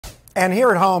And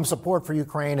here at home, support for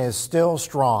Ukraine is still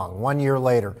strong. 1 year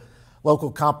later,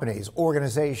 local companies,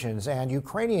 organizations, and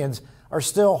Ukrainians are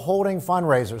still holding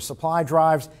fundraisers, supply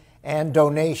drives, and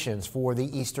donations for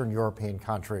the Eastern European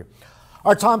country.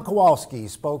 Our Tom Kowalski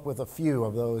spoke with a few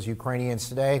of those Ukrainians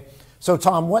today. So,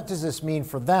 Tom, what does this mean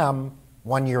for them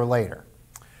 1 year later?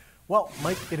 Well,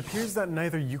 Mike, it appears that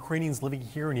neither Ukrainians living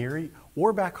here in Erie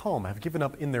or back home have given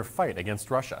up in their fight against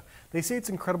Russia. They say it's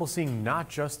incredible seeing not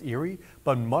just Erie,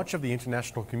 but much of the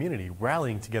international community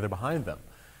rallying together behind them.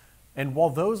 And while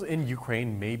those in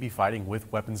Ukraine may be fighting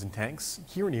with weapons and tanks,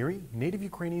 here in Erie, native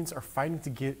Ukrainians are fighting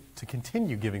to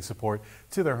continue giving support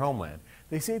to their homeland.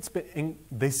 They say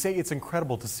it's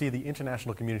incredible to see the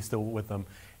international community still with them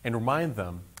and remind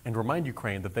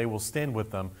Ukraine that they will stand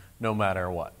with them no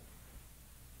matter what.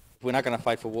 We're not going to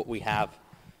fight for what we have.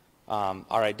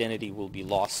 Our identity will be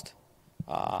lost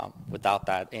without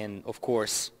that. And of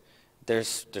course,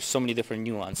 there's so many different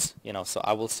nuances. So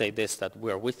I will say this: that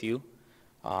we are with you,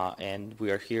 and we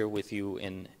are here with you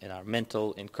in our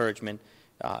mental encouragement,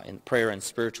 in prayer and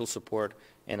spiritual support,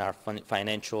 in our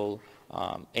financial,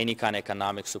 any kind of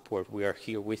economic support. We are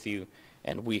here with you,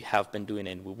 and we have been doing,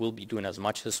 and we will be doing as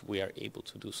much as we are able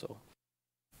to do so.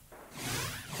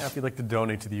 Now, if you'd like to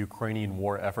donate to the Ukrainian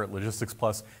war effort, Logistics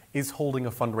Plus is holding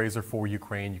a fundraiser for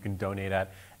Ukraine. You can donate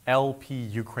at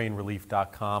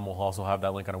lpukrainrelief.com. We'll also have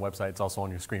that link on our website. It's also on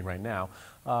your screen right now.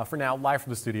 For now, live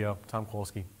from the studio, Tom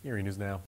Kowalski, Erie News Now.